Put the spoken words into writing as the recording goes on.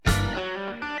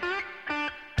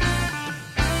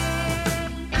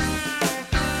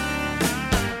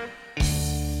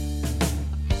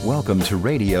Welcome to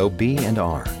Radio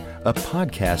B&R, a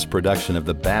podcast production of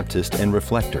the Baptist and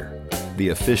Reflector, the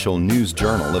official news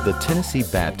journal of the Tennessee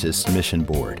Baptist Mission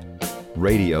Board.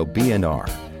 Radio B&R,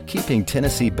 keeping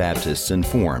Tennessee Baptists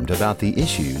informed about the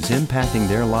issues impacting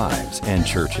their lives and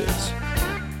churches.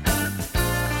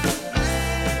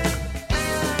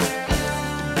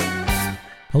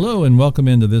 Hello and welcome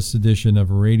into this edition of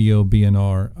Radio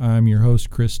B&R. I'm your host,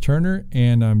 Chris Turner,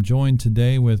 and I'm joined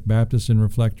today with Baptist and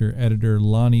Reflector editor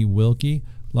Lonnie Wilkie.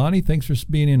 Lonnie, thanks for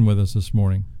being in with us this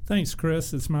morning. Thanks,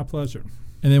 Chris. It's my pleasure.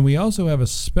 And then we also have a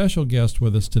special guest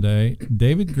with us today,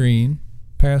 David Green,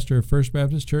 pastor of First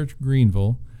Baptist Church,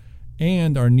 Greenville,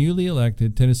 and our newly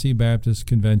elected Tennessee Baptist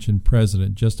Convention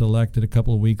president, just elected a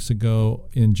couple of weeks ago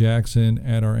in Jackson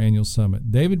at our annual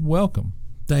summit. David, welcome.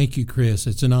 Thank you, Chris.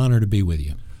 It's an honor to be with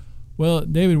you. Well,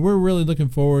 David, we're really looking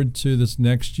forward to this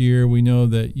next year. We know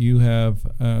that you have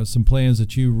some plans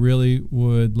that you really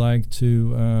would like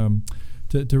to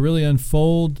really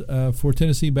unfold for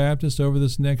Tennessee Baptist over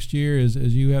this next year as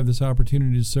you have this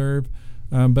opportunity to serve.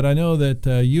 But I know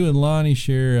that you and Lonnie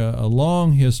share a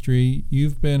long history.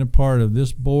 You've been a part of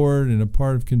this board and a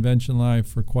part of convention life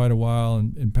for quite a while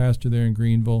and pastor there in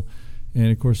Greenville. And,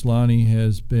 of course, Lonnie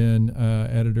has been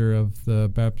editor of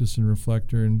the Baptist and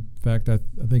Reflector. In fact, I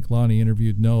think Lonnie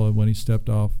interviewed Noah when he stepped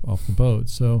off the boat.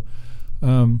 So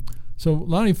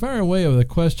Lonnie, fire away with a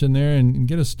question there and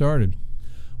get us started.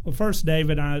 Well, first,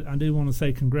 David, I do want to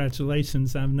say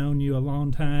congratulations. I've known you a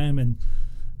long time, and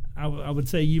I would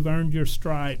say you've earned your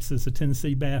stripes as a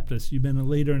Tennessee Baptist. You've been a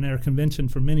leader in our convention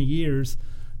for many years.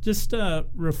 Just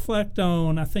reflect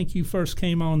on, I think you first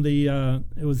came on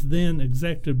it was then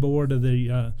executive board of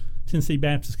the Tennessee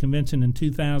Baptist Convention in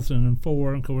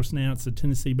 2004. Of course, now it's the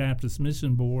Tennessee Baptist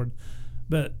Mission Board.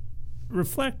 But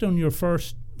reflect on your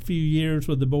first few years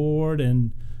with the board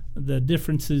and the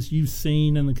differences you've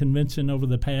seen in the convention over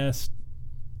the past,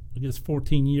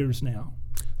 14 years now.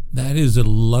 That is a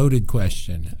loaded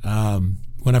question.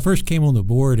 When I first came on the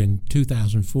board in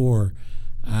 2004,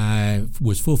 I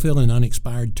was fulfilling an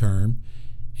unexpired term,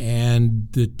 and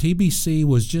the TBC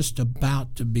was just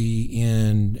about to be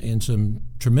in some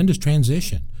tremendous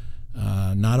transition,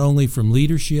 not only from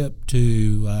leadership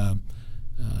to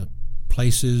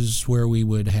places where we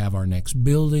would have our next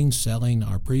building, selling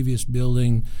our previous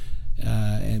building,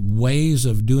 and ways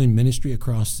of doing ministry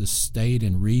across the state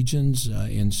and regions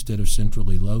instead of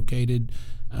centrally located.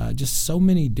 Just so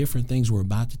many different things were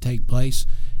about to take place.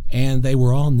 And they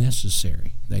were all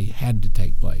necessary. They had to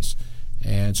take place.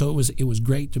 And so it was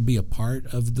great to be a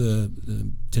part of the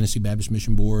Tennessee Baptist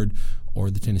Mission Board or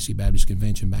the Tennessee Baptist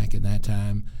Convention back at that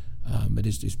time. But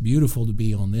it's beautiful to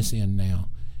be on this end now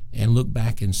and look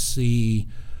back and see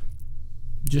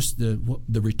just the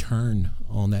return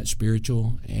on that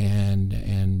spiritual and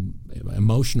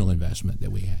emotional investment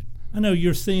that we had. I know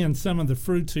you're seeing some of the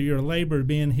fruits of your labor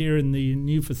being here in the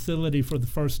new facility for the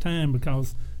first time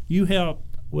because you helped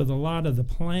with a lot of the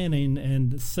planning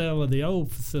and sale of the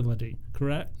old facility,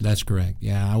 correct? That's correct.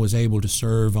 Yeah, I was able to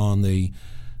serve on the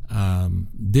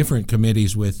different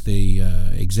committees with the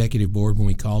executive board when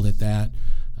we called it that.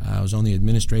 I was on the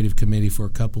administrative committee for a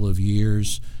couple of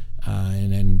years,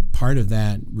 and then part of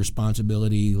that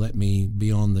responsibility let me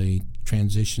be on the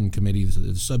transition committee,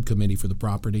 the subcommittee for the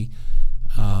property.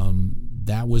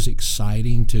 That was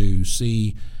exciting to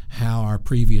see how our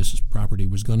previous property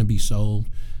was going to be sold.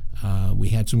 We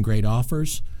had some great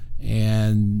offers,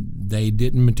 and they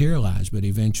didn't materialize, but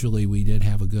eventually we did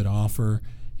have a good offer,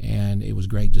 and it was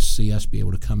great to see us be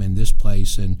able to come in this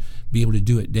place and be able to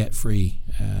do it debt-free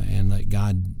and let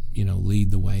God,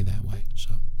 lead the way that way.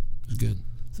 So it was good.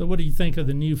 So what do you think of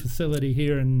the new facility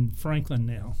here in Franklin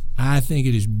now? I think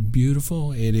it is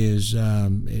beautiful. It is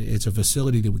it's a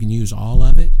facility that we can use all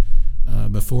of it.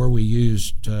 Before we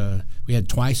had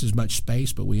twice as much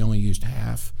space, but we only used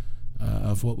half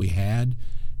of what we had.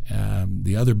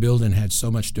 The other building had so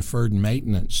much deferred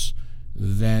maintenance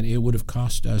that it would have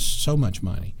cost us so much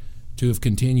money to have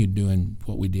continued doing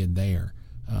what we did there,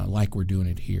 like we're doing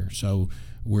it here. So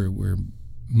we're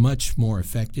much more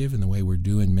effective in the way we're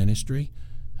doing ministry.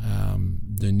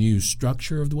 The new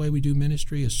structure of the way we do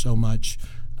ministry is so much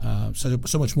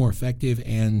more effective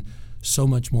and so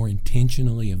much more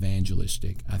intentionally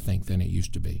evangelistic, I think, than it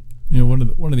used to be. One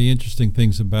of the interesting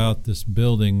things about this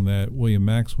building that William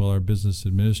Maxwell, our business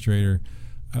administrator,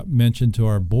 mentioned to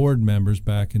our board members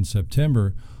back in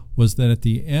September was that at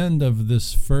the end of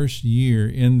this first year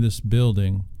in this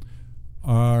building,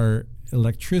 our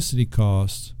electricity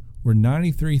costs were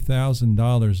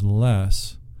 $93,000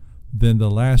 less than the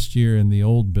last year in the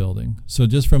old building. So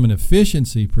just from an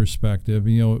efficiency perspective,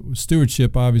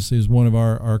 stewardship obviously is one of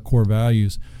our core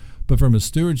values. But from a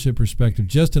stewardship perspective,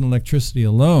 just in electricity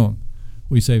alone,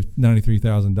 we saved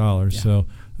 $93,000. Yeah. So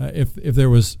if there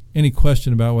was any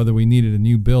question about whether we needed a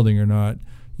new building or not,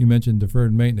 you mentioned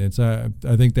deferred maintenance. I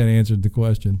think that answered the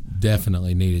question.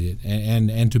 Definitely needed it.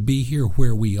 And to be here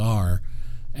where we are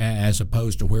as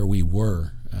opposed to where we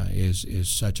were is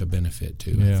such a benefit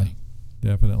too, I think.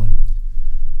 Definitely.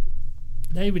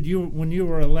 David, when you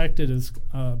were elected as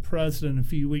president a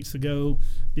few weeks ago,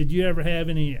 did you ever have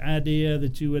any idea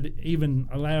that you would even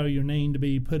allow your name to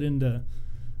be put into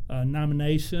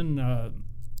nomination?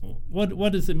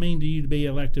 What does it mean to you to be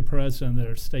elected president of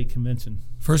their state convention?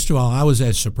 First of all, I was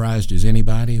as surprised as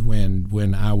anybody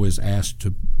when I was asked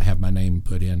to have my name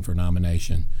put in for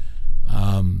nomination.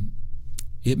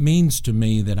 It means to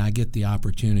me that I get the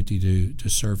opportunity to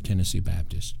serve Tennessee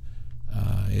Baptist.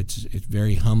 It's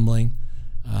very humbling.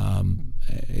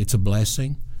 It's a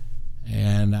blessing.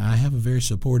 And I have a very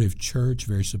supportive church,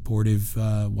 very supportive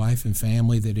wife and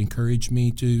family that encouraged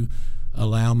me to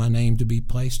allow my name to be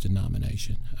placed in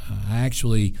nomination. I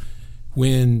actually,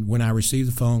 when I received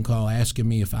the phone call asking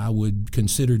me if I would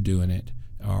consider doing it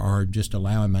or just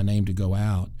allowing my name to go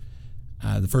out,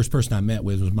 the first person I met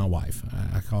with was my wife.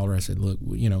 I called her. I said, "Look,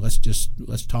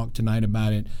 let's talk tonight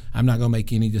about it. I'm not going to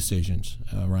make any decisions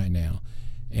right now."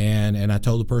 And I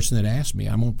told the person that asked me,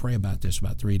 I'm going to pray about this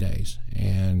about 3 days.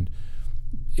 And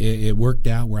it worked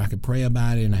out where I could pray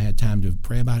about it, and I had time to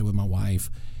pray about it with my wife,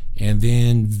 and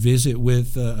then visit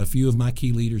with a few of my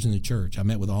key leaders in the church. I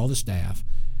met with all the staff,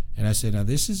 and I said, now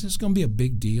this is going to be a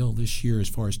big deal this year as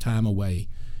far as time away.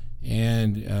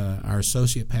 And our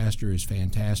associate pastor is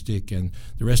fantastic, and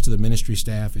the rest of the ministry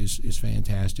staff is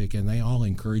fantastic, and they all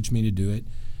encouraged me to do it.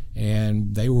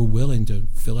 And they were willing to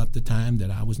fill up the time that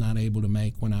I was not able to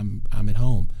make when I'm at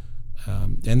home.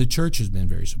 And the church has been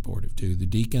very supportive too. The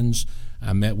deacons,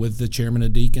 I met with the chairman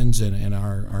of deacons and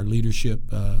our leadership,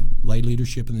 lay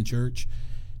leadership in the church,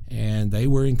 and they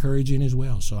were encouraging as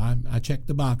well. So I checked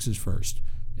the boxes first,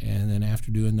 and then after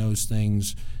doing those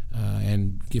things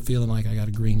and feeling like I got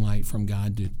a green light from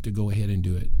God to go ahead and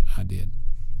do it, I did.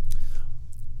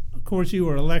 Of course, you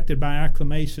were elected by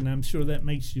acclamation. I'm sure that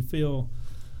makes you feel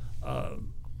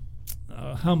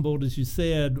humbled, as you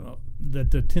said,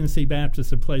 that the Tennessee Baptists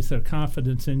have placed their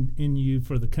confidence in you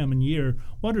for the coming year.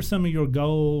 What are some of your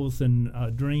goals and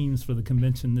dreams for the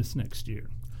convention this next year?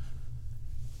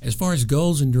 As far as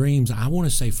goals and dreams, I want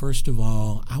to say, first of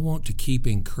all, I want to keep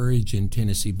encouraging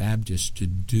Tennessee Baptists to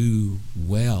do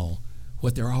well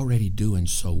what they're already doing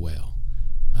so well.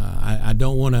 I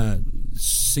don't want to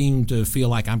seem to feel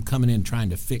like I'm coming in trying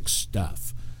to fix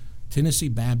stuff. Tennessee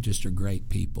Baptists are great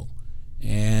people,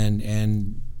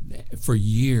 and for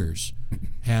years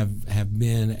have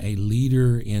been a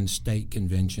leader in state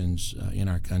conventions in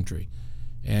our country.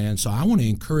 And so I want to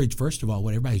encourage, first of all,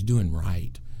 what everybody's doing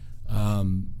right.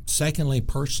 Secondly,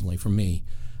 personally, for me,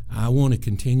 I want to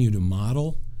continue to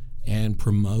model and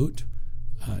promote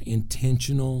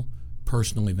intentional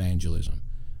personal evangelism,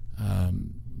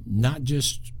 not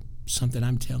just something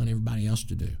I'm telling everybody else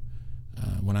to do.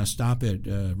 When I stop at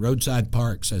roadside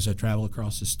parks as I travel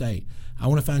across the state, I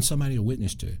want to find somebody to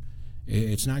witness to.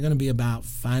 It's not going to be about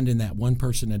finding that one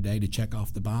person a day to check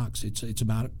off the box. It's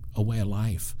about a way of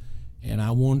life. And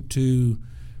I want to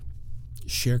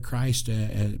share Christ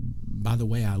by the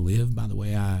way I live, by the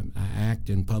way I act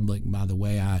in public, by the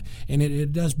way and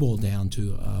it does boil down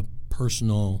to a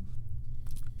personal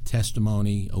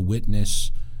testimony, a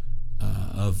witness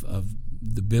of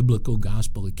the biblical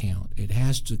gospel account. It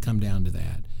has to come down to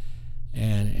that.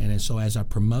 And so as I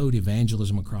promote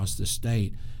evangelism across the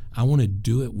state, I want to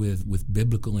do it with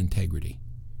biblical integrity.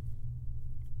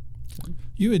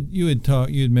 You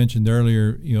had mentioned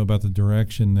earlier, about the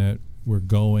direction that we're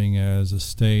going as a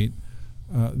state.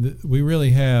 We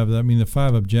really have. I mean, the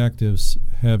 5 objectives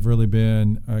have really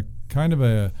been kind of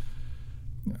a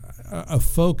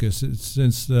focus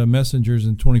since the messengers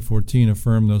in 2014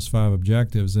 affirmed those 5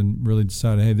 objectives and really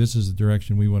decided, hey, this is the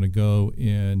direction we want to go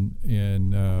in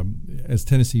as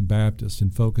Tennessee Baptists,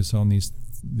 and focus on these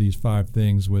 5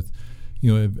 things with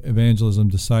evangelism,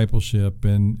 discipleship,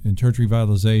 and church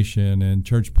revitalization, and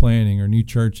church planning or new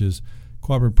churches,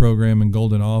 cooperative program, and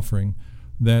golden offering.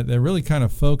 That really kind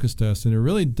of focused us, and it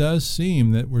really does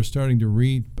seem that we're starting to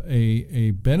reap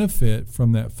a benefit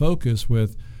from that focus,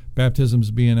 with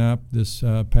baptisms being up this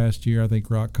past year. I think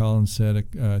Rock Collins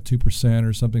said 2%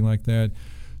 or something like that.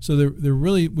 So there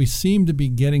really, we seem to be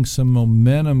getting some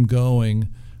momentum going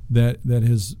that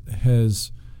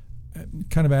has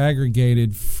kind of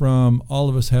aggregated from all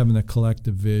of us having a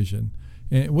collective vision.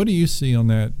 And what do you see on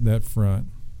that front?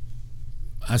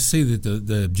 I see that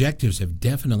the objectives have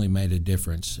definitely made a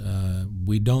difference.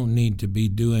 We don't need to be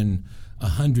doing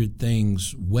 100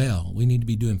 things well. We need to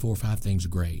be doing 4 or 5 things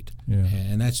great. Yeah.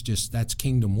 And that's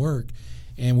kingdom work.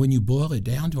 And when you boil it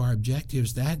down to our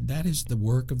objectives, that is the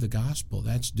work of the gospel.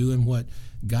 That's doing what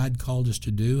God called us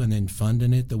to do and then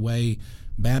funding it the way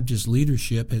Baptist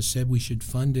leadership has said we should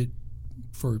fund it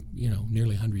for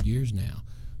nearly 100 years now.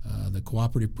 The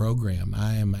cooperative program,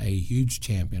 I am a huge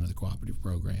champion of the cooperative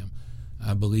program.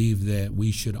 I believe that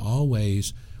we should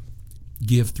always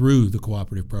give through the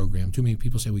cooperative program. Too many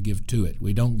people say we give to it.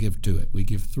 We don't give to it. We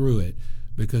give through it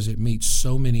because it meets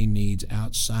so many needs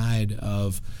outside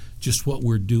of just what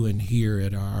we're doing here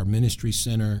at our ministry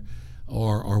center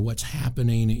or what's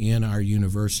happening in our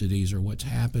universities or what's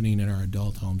happening in our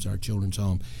adult homes, our children's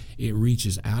home. It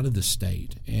reaches out of the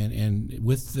state. And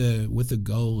with the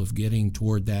goal of getting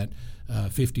toward that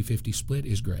 50-50 split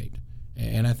is great.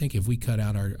 And I think if we cut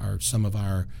out some of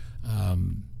our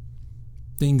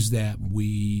things that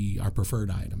our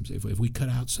preferred items, if we cut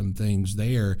out some things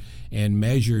there and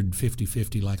measured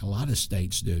 50-50 like a lot of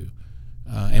states do,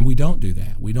 and we don't do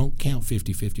that. We don't count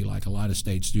 50-50 like a lot of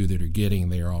states do that are getting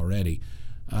there already.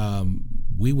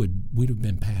 We'd have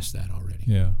been past that already.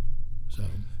 Yeah. So.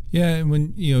 Yeah, and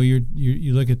when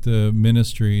you look at the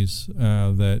ministries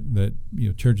that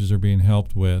churches are being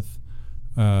helped with,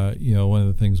 one of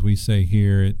the things we say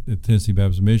here at the Tennessee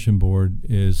Baptist Mission Board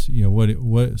is what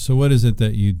is it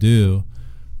that you do?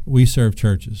 We serve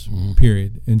churches,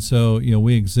 period, and so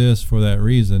we exist for that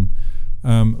reason.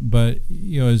 But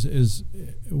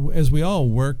as we all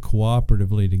work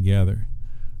cooperatively together,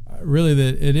 really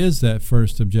it is that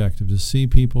first objective to see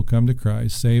people come to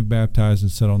Christ, saved, baptized,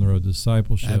 and set on the road to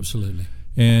discipleship. Absolutely.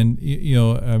 And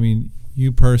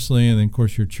you personally, and then of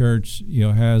course your church,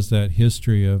 has that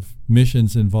history of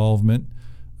missions involvement,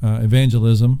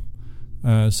 evangelism.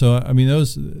 So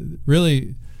those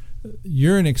really,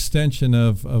 you're an extension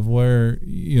of where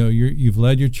you've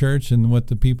led your church and what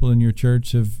the people in your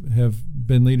church have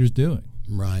been leaders doing.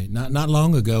 Right. Not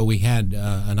long ago, we had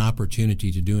an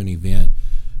opportunity to do an event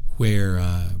where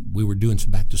we were doing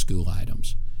some back to school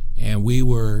items, and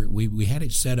we had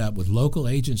it set up with local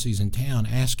agencies in town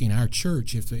asking our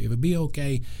church if it'd be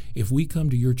okay if we come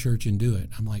to your church and do it.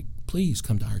 I'm like, please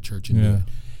come to our church and do it.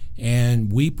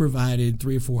 And we provided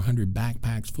 300 or 400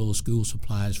 backpacks full of school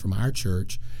supplies from our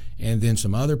church. And then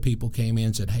some other people came in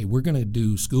and said, hey, we're going to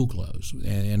do school clothes.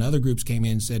 And other groups came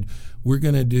in and said, we're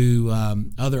going to do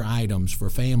other items for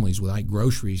families with like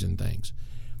groceries and things.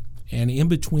 And in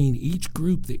between each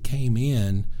group that came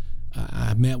in,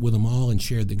 I met with them all and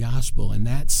shared the gospel. And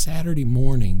that Saturday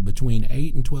morning between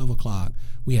 8 and 12 o'clock,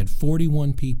 we had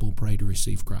 41 people pray to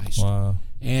receive Christ. Wow.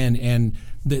 And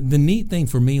the neat thing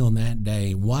for me on that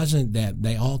day wasn't that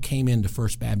they all came into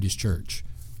First Baptist Church,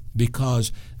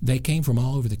 because they came from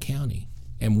all over the county.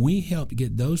 And we helped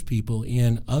get those people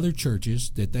in other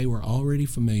churches that they were already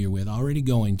familiar with, already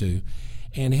going to,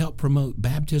 and help promote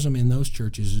baptism in those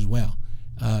churches as well.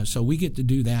 So we get to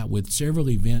do that with several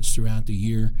events throughout the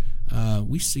year.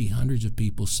 We see hundreds of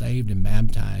people saved and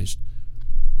baptized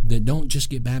that don't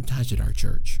just get baptized at our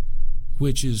church,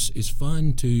 which is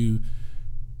fun to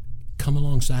come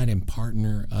alongside and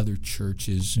partner other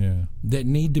churches that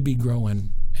need to be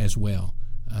growing as well.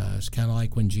 It's kind of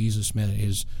like when Jesus met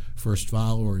his first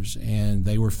followers, and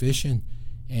they were fishing,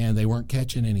 and they weren't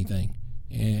catching anything.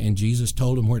 And Jesus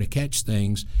told them where to catch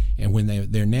things, and when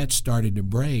their nets started to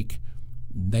break,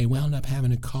 they wound up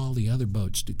having to call the other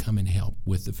boats to come and help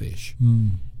with the fish.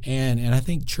 And I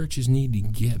think churches need to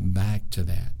get back to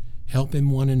that, helping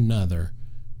one another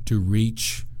to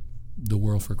reach the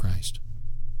world for Christ.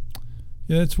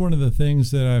 Yeah, that's one of the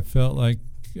things that I felt like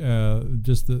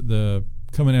just the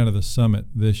coming out of the summit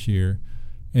this year,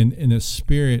 and in the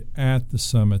spirit at the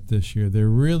summit this year, there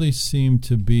really seemed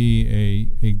to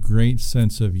be a great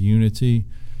sense of unity,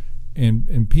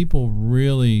 and people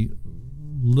really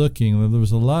looking. There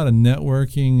was a lot of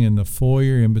networking in the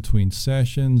foyer in between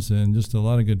sessions, and just a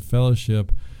lot of good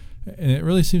fellowship, and it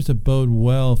really seems to bode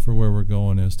well for where we're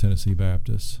going as Tennessee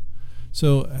Baptists.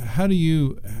 So how do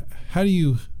you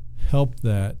help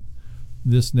that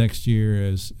this next year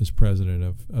as president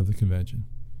of the convention?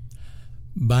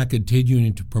 By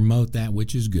continuing to promote that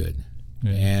which is good,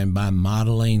 and by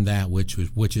modeling that which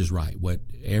is right, what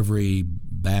every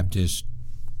Baptist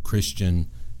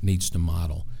Christian needs to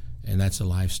model, and that's a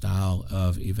lifestyle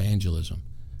of evangelism.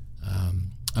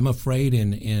 I'm afraid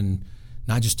in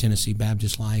not just Tennessee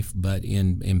Baptist life, but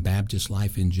in Baptist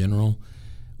life in general,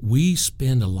 we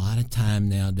spend a lot of time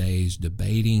nowadays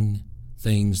debating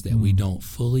things that we don't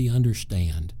fully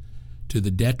understand, to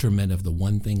the detriment of the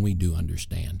one thing we do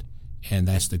understand, and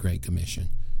that's the Great Commission.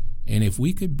 And if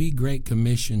we could be Great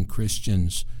Commission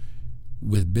Christians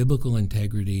with biblical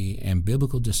integrity and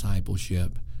biblical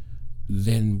discipleship,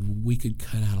 then we could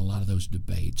cut out a lot of those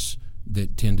debates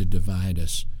that tend to divide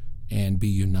us and be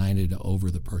united over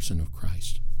the person of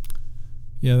Christ.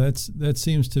 Yeah, that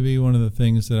seems to be one of the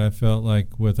things that I felt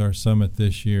like with our summit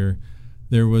this year.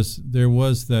 There was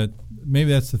that,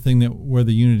 maybe that's the thing that where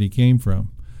the unity came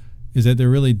from, is that there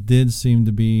really did seem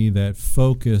to be that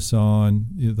focus on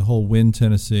the whole Win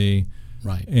Tennessee,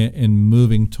 right, and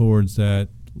moving towards that.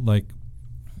 Like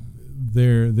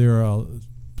there are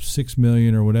 6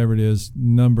 million or whatever it is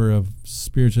number of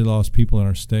spiritually lost people in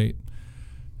our state.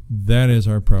 That is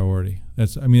our priority.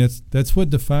 That's what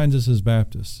defines us as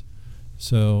Baptists.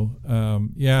 So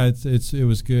it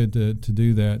was good to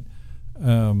do that.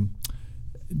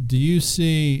 Do you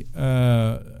see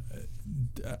a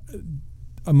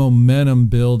momentum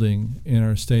building in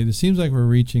our state? It seems like we're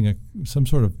reaching some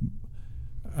sort of,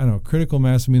 critical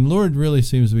mass. I mean, Lord really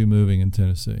seems to be moving in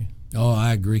Tennessee. Oh,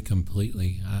 I agree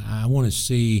completely. I want to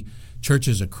see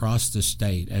churches across the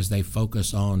state, as they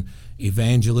focus on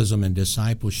evangelism and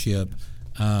discipleship,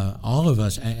 all of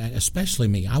us, especially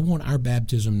me, I want our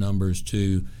baptism numbers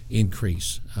to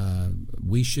increase.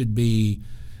 We should be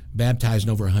baptizing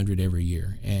over 100 every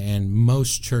year, and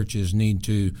most churches need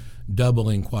to double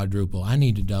and quadruple. I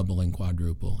need to double and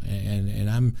quadruple, and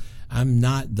I'm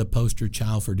not the poster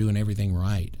child for doing everything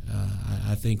right.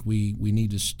 I think we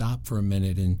need to stop for a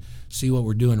minute and see what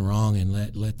we're doing wrong, and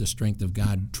let the strength of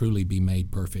God truly be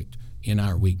made perfect in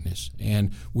our weakness.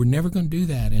 And we're never going to do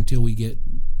that until we get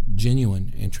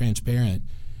genuine and transparent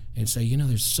and say,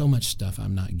 there's so much stuff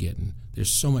I'm not getting.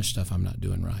 There's so much stuff I'm not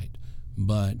doing right.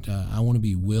 But I want to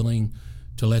be willing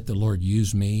to let the Lord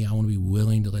use me. I want to be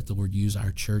willing to let the Lord use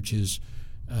our churches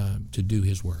to do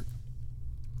His work.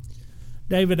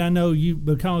 David, I know you,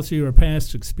 because of your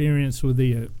past experience with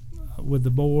the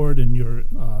board and your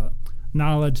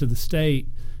knowledge of the state,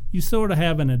 you sort of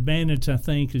have an advantage, I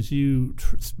think, as you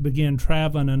begin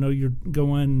traveling. I know you're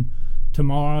going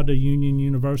tomorrow to Union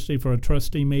University for a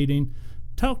trustee meeting.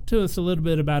 Talk to us a little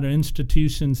bit about our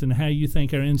institutions and how you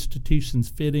think our institutions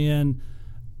fit in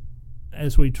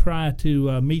as we try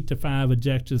to meet the 5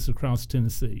 objectives across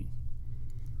Tennessee.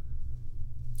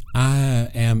 I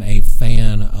am a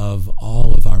fan of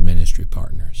all of our ministry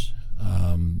partners.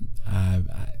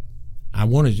 I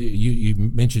wanted you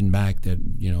mentioned back that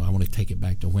I want to take it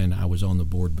back to when I was on the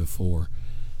board before.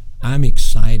 I'm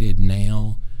excited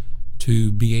now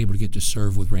to be able to get to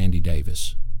serve with Randy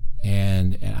Davis,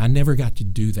 and I never got to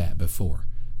do that before.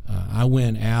 I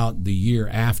went out the year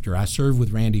after. I served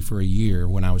with Randy for a year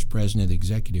when I was president of the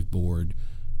executive board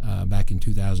back in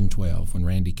 2012 when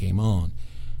Randy came on.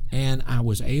 And I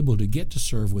was able to get to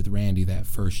serve with Randy that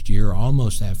first year,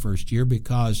 almost that first year,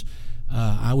 because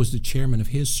I was the chairman of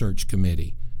his search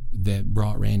committee that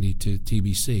brought Randy to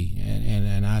TBC.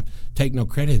 And I take no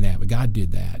credit in that, but God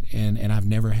did that. And I've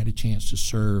never had a chance to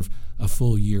serve a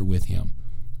full year with him.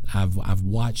 I've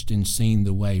watched and seen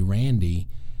the way Randy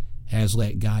has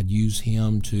let God use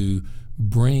him to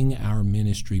bring our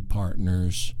ministry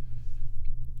partners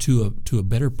to a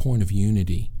better point of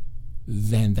unity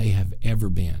than they have ever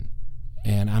been,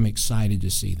 and I'm excited to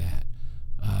see that.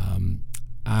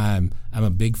 I'm a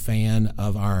big fan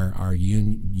of our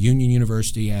Union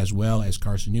University as well as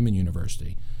Carson Newman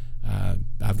University.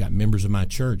 I've got members of my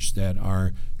church that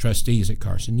are trustees at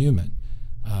Carson Newman.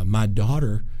 My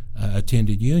daughter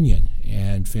attended Union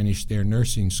and finished their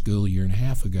nursing school a year and a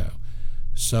half ago.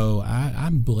 So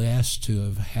I'm blessed to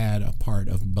have had a part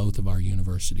of both of our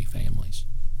university families.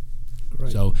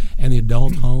 Great. So, and the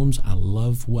adult homes, I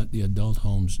love what the adult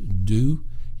homes do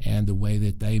and the way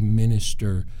that they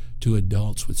minister to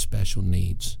adults with special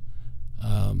needs.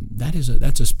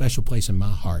 That's a special place in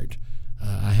my heart.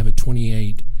 I have a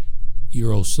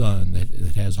 28-year-old son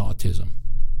that has autism,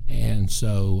 and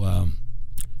so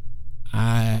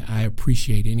I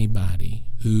appreciate anybody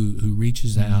who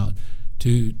reaches out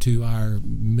to our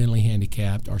mentally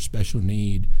handicapped, our special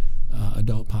need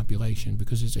adult population,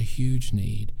 because it's a huge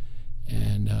need.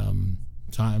 And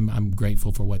so I'm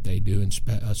grateful for what they do, and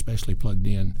especially plugged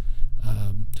in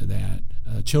to that.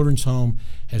 Children's Home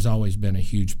has always been a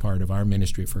huge part of our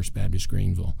ministry at First Baptist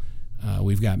Greenville.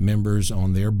 We've got members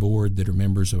on their board that are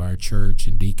members of our church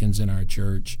and deacons in our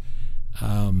church.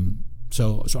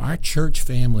 So our church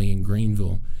family in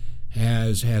Greenville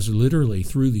has literally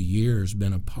through the years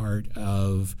been a part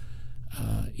of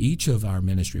each of our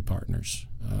ministry partners.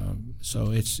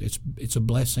 So it's a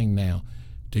blessing now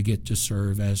to get to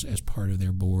serve as part of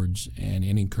their boards and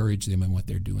encourage them in what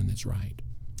they're doing that's right.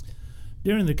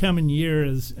 During the coming year,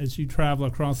 as you travel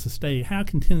across the state, how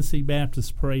can Tennessee Baptists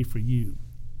pray for you?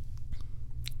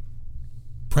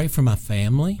 Pray for my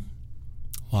family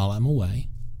while I'm away.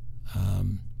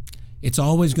 It's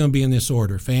always going to be in this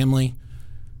order: family,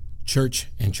 church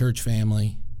and church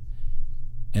family,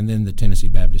 and then the Tennessee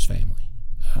Baptist family.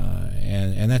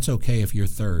 And that's okay if you're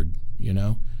third,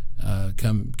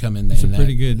 come in there. It's a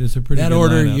pretty good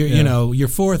order. Lineup, You're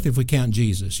fourth if we count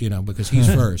Jesus, because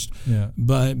he's first. Yeah.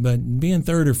 But being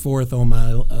third or fourth on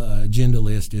my agenda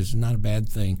list is not a bad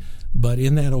thing. But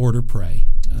in that order, pray.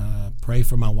 Pray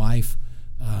for my wife.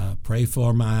 Pray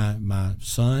for my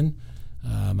son.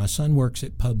 My son works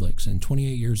at Publix, and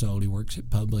 28 years old. He works at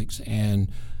Publix,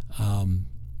 and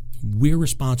we're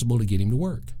responsible to get him to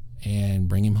work and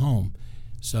bring him home.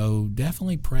 So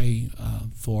definitely pray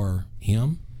for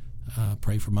him.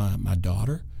 Pray for my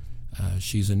daughter.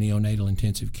 She's a neonatal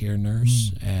intensive care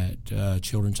nurse at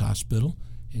Children's Hospital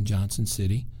in Johnson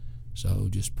City. So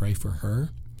just pray for her.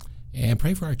 And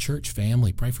pray for our church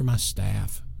family. Pray for my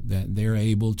staff, that they're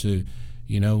able to,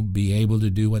 be able to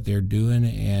do what they're doing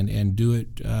and do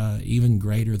it even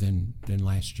greater than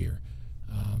last year.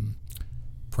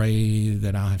 Pray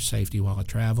that I'll have safety while I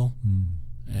travel.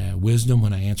 Wisdom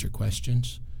when I answer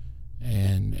questions,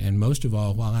 and most of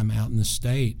all, while I'm out in the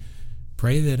state,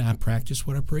 pray that I practice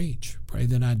what I preach. Pray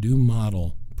that I do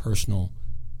model personal,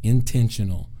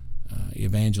 intentional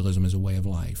evangelism as a way of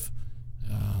life.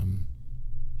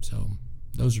 So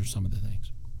those are some of the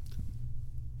things.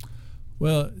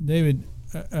 Well, David,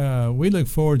 we look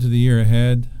forward to the year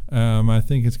ahead. I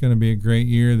think it's going to be a great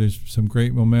year. There's some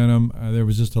great momentum. There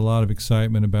was just a lot of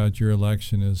excitement about your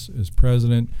election as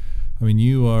president. I mean,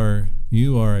 you are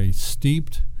a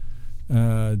steeped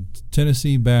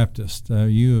Tennessee Baptist.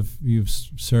 You've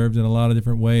served in a lot of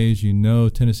different ways. You know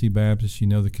Tennessee Baptist. You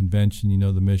know the convention. You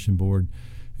know the mission board,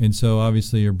 and so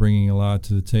obviously you're bringing a lot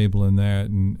to the table in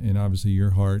that, and obviously your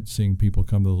heart, seeing people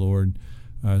come to the Lord,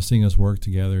 seeing us work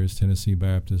together as Tennessee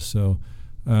Baptist. So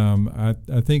I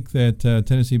think that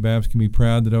Tennessee Baptist can be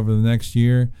proud that over the next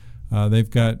year. They've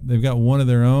got one of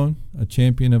their own, a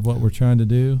champion of what we're trying to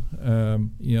do.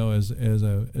 As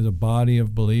a body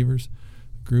of believers,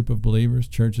 group of believers,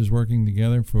 churches working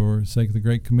together for the sake of the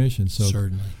Great Commission. So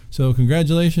certainly. So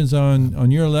congratulations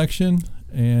on your election,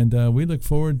 and we look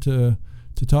forward to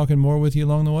talking more with you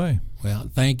along the way.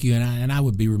 Well, thank you, and I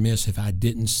would be remiss if I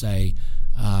didn't say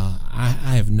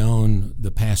I have known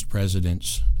the past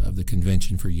presidents of the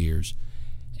convention for years,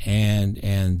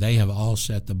 and they have all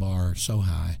set the bar so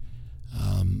high.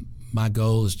 My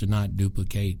goal is to not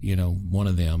duplicate, one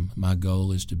of them. My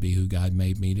goal is to be who God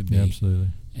made me to be. Absolutely.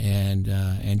 And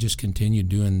just continue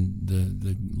doing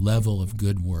the level of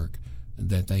good work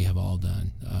that they have all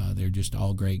done. They're just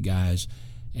all great guys,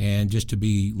 and just to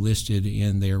be listed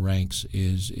in their ranks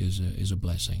is a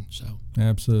blessing. So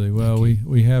absolutely. Well,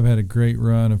 we have had a great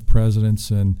run of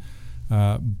presidents, and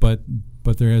but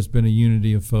there has been a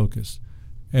unity of focus.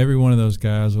 Every one of those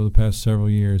guys over the past several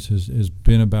years has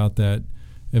been about that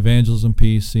evangelism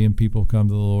piece, seeing people come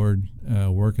to the Lord,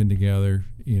 working together,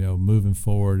 moving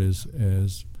forward as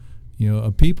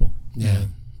a people. Yeah.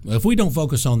 Well, if we don't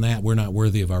focus on that, we're not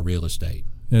worthy of our real estate.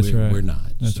 That's right. We're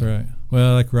not. That's right.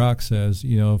 Well, like Rock says,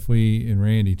 if we, and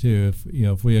Randy too,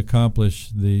 if we accomplish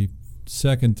the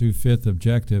 2nd through 5th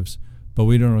objectives, but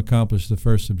we don't accomplish the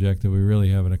first objective, we really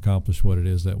haven't accomplished what it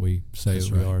is that we say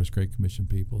that we are as Great Commission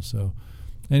people. So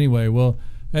anyway, well,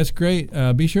 that's great.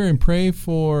 Be sure and pray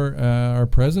for our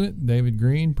president, David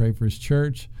Green. Pray for his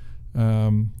church.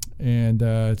 And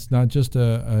it's not just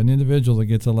an individual that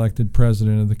gets elected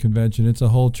president of the convention. It's a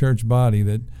whole church body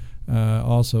that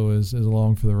also is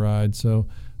along for the ride. So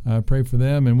pray for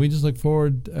them. And we just look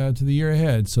forward to the year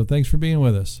ahead. So thanks for being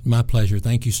with us. My pleasure.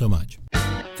 Thank you so much.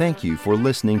 Thank you for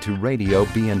listening to Radio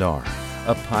B&R,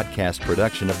 a podcast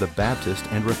production of the Baptist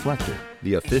and Reflector,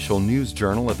 the official news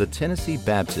journal of the Tennessee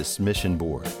Baptist Mission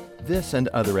Board. This and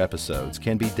other episodes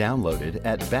can be downloaded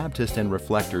at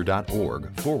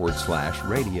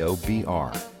baptistandreflector.org/Radio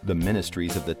BR. The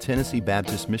ministries of the Tennessee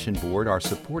Baptist Mission Board are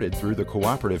supported through the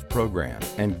Cooperative Program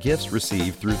and gifts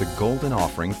received through the Golden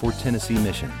Offering for Tennessee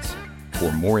Missions.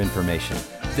 For more information,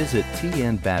 visit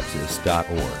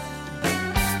tnbaptist.org.